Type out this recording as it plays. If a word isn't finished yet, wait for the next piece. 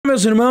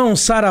meus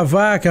irmãos,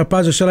 saravá, que a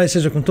paz do Xalá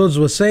seja com todos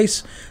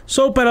vocês.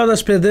 Sou o Pelé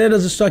das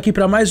Pedreiras, estou aqui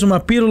para mais uma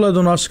pílula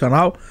do nosso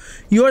canal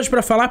e hoje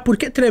para falar por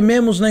que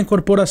trememos na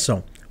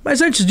incorporação.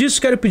 Mas antes disso,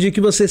 quero pedir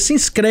que você se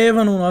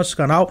inscreva no nosso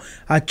canal,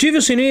 ative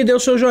o sininho e dê o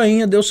seu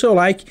joinha, dê o seu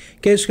like,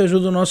 que é isso que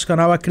ajuda o nosso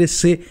canal a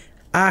crescer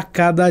a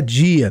cada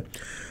dia.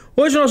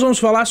 Hoje nós vamos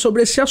falar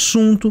sobre esse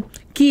assunto,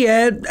 que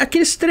é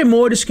aqueles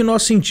tremores que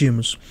nós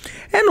sentimos.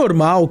 É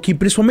normal que,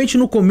 principalmente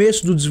no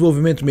começo do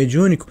desenvolvimento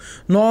mediúnico,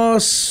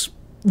 nós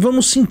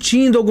vamos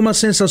sentindo algumas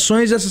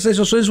sensações e essas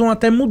sensações vão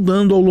até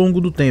mudando ao longo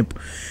do tempo.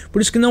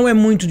 Por isso que não é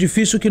muito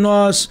difícil que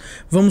nós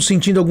vamos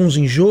sentindo alguns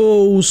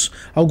enjoos,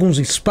 alguns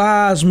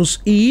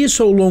espasmos, e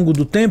isso ao longo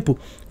do tempo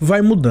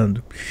vai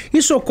mudando.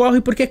 Isso ocorre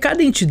porque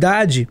cada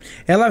entidade,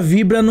 ela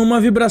vibra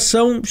numa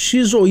vibração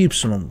X ou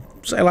Y.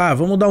 Sei lá,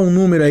 vamos dar um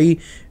número aí,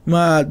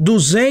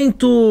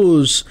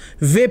 200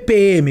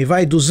 VPM,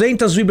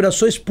 200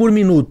 vibrações por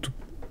minuto.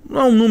 Não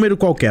é um número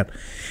qualquer.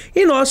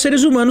 E nós,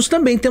 seres humanos,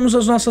 também temos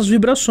as nossas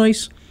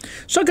vibrações.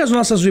 Só que as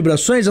nossas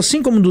vibrações,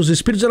 assim como dos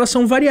espíritos, elas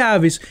são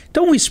variáveis.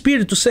 Então o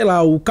espírito, sei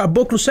lá, o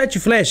caboclo 7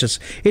 flechas,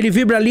 ele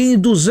vibra ali em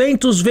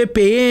 200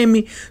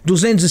 VPM,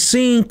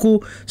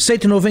 205,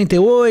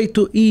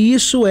 198, e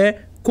isso é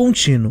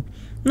contínuo.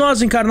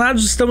 Nós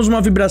encarnados estamos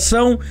numa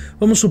vibração,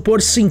 vamos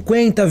supor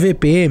 50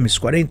 VPMs,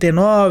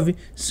 49,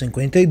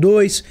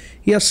 52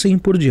 e assim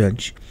por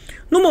diante.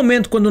 No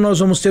momento quando nós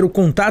vamos ter o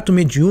contato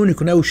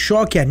mediúnico, né, o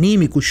choque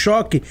anímico, o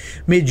choque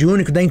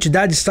mediúnico da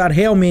entidade estar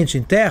realmente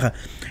em terra,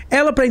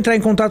 ela, para entrar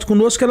em contato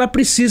conosco, ela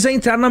precisa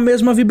entrar na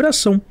mesma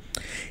vibração.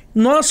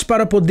 Nós,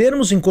 para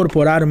podermos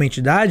incorporar uma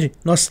entidade,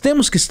 nós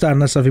temos que estar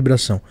nessa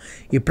vibração.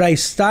 E para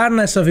estar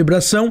nessa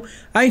vibração,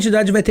 a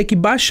entidade vai ter que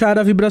baixar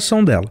a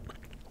vibração dela.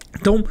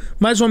 Então,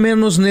 mais ou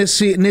menos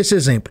nesse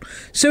exemplo.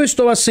 Se eu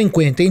estou a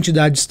 50 e a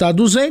entidade está a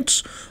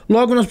 200,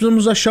 logo nós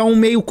precisamos achar um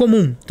meio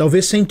comum,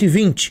 talvez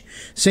 120.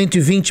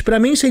 120 para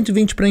mim,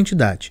 120 para a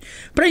entidade.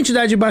 Para a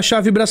entidade baixar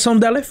a vibração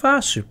dela é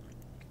fácil.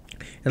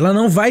 Ela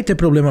não vai ter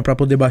problema para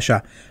poder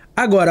baixar.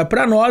 Agora,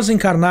 para nós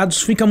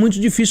encarnados, fica muito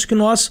difícil que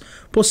nós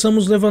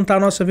possamos levantar a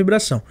nossa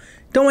vibração.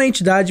 Então a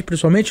entidade,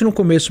 principalmente no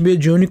começo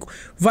mediúnico,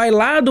 vai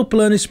lá do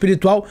plano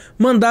espiritual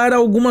mandar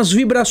algumas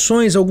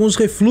vibrações, alguns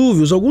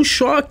reflúvios, alguns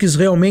choques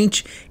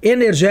realmente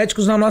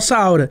energéticos na nossa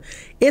aura.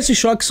 Esses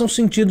choques são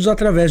sentidos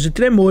através de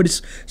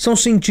tremores, são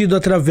sentidos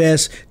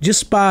através de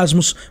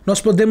espasmos,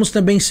 nós podemos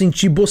também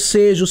sentir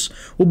bocejos.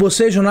 O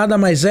bocejo nada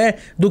mais é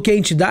do que a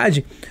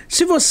entidade.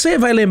 Se você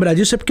vai lembrar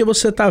disso é porque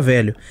você está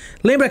velho.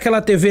 Lembra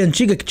aquela TV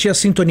antiga que tinha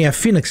sintonia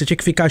fina, que você tinha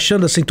que ficar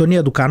achando a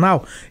sintonia do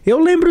canal? Eu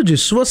lembro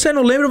disso. Se você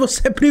não lembra,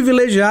 você é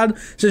privilegiado,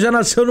 você já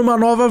nasceu numa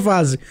nova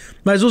fase.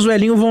 Mas os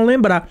velhinhos vão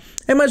lembrar.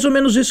 É mais ou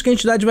menos isso que a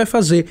entidade vai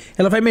fazer.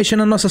 Ela vai mexer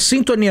na nossa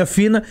sintonia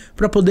fina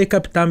para poder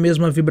captar a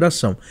mesma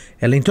vibração.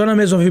 Ela entrou na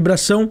mesma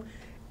vibração,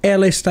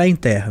 ela está em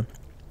terra.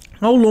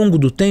 Ao longo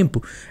do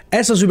tempo,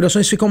 essas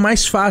vibrações ficam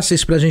mais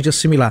fáceis para a gente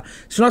assimilar.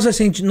 Se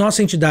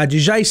nossa entidade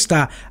já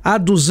está a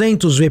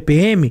 200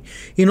 VPM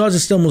e nós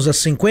estamos a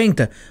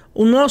 50,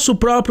 o nosso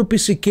próprio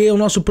psique, o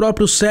nosso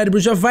próprio cérebro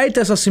já vai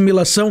ter essa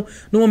assimilação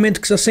no momento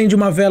que você acende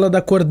uma vela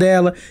da cor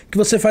dela, que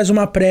você faz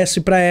uma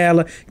prece para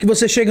ela, que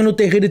você chega no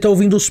terreiro e está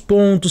ouvindo os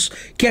pontos,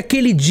 que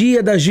aquele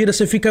dia da gira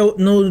você fica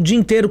no dia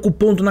inteiro com o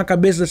ponto na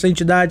cabeça dessa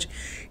entidade.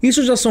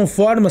 Isso já são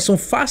formas, são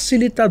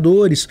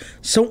facilitadores,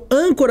 são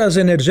âncoras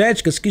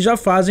energéticas que já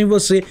fazem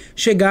você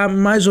chegar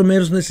mais ou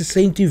menos nesses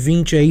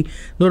 120 aí,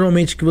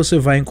 normalmente, que você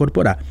vai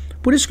incorporar.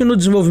 Por isso que no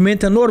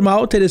desenvolvimento é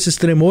normal ter esses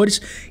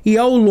tremores e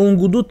ao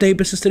longo do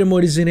tempo esses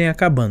tremores irem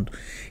acabando.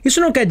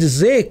 Isso não quer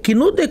dizer que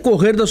no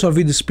decorrer da sua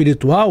vida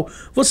espiritual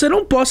você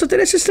não possa ter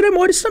esses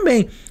tremores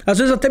também. Às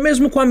vezes até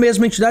mesmo com a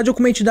mesma entidade ou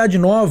com uma entidade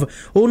nova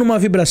ou numa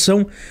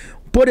vibração.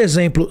 Por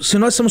exemplo, se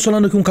nós estamos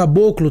falando que um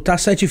caboclo, tá,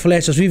 7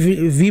 flechas,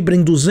 vibra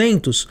em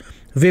 200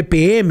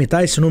 VPM,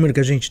 tá, esse número que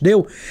a gente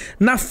deu,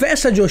 na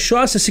festa de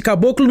Oxóssi, esse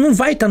caboclo não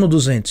vai estar no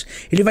 200,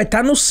 ele vai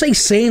estar no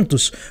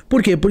 600.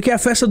 Por quê? Porque é a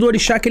festa do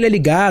orixá que ele é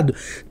ligado,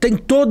 tem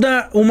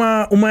toda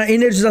uma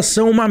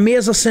energização, uma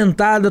mesa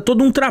sentada,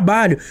 todo um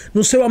trabalho.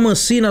 No seu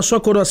amanci, na sua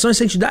coroação,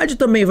 essa entidade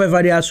também vai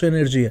variar a sua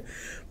energia.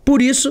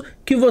 Por isso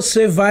que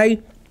você vai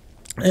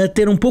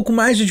ter um pouco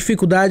mais de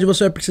dificuldade,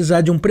 você vai precisar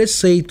de um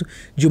preceito,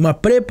 de uma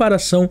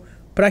preparação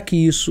para que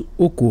isso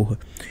ocorra.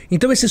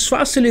 Então esses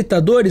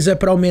facilitadores é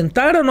para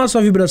aumentar a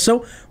nossa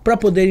vibração para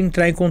poder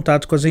entrar em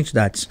contato com as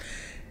entidades.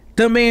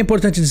 Também é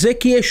importante dizer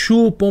que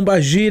Exu,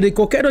 Pombagira e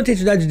qualquer outra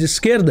entidade de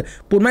esquerda,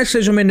 por mais que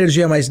seja uma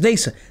energia mais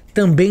densa,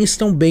 também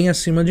estão bem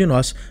acima de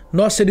nós.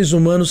 Nós, seres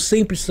humanos,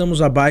 sempre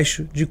estamos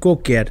abaixo de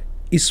qualquer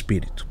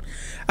espírito.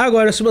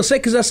 Agora, se você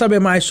quiser saber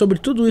mais sobre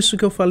tudo isso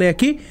que eu falei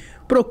aqui,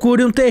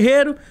 procure um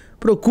terreiro,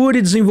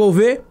 procure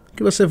desenvolver,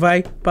 que você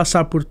vai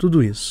passar por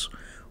tudo isso.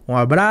 Um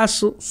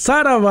abraço,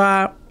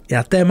 saravá e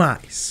até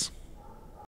mais.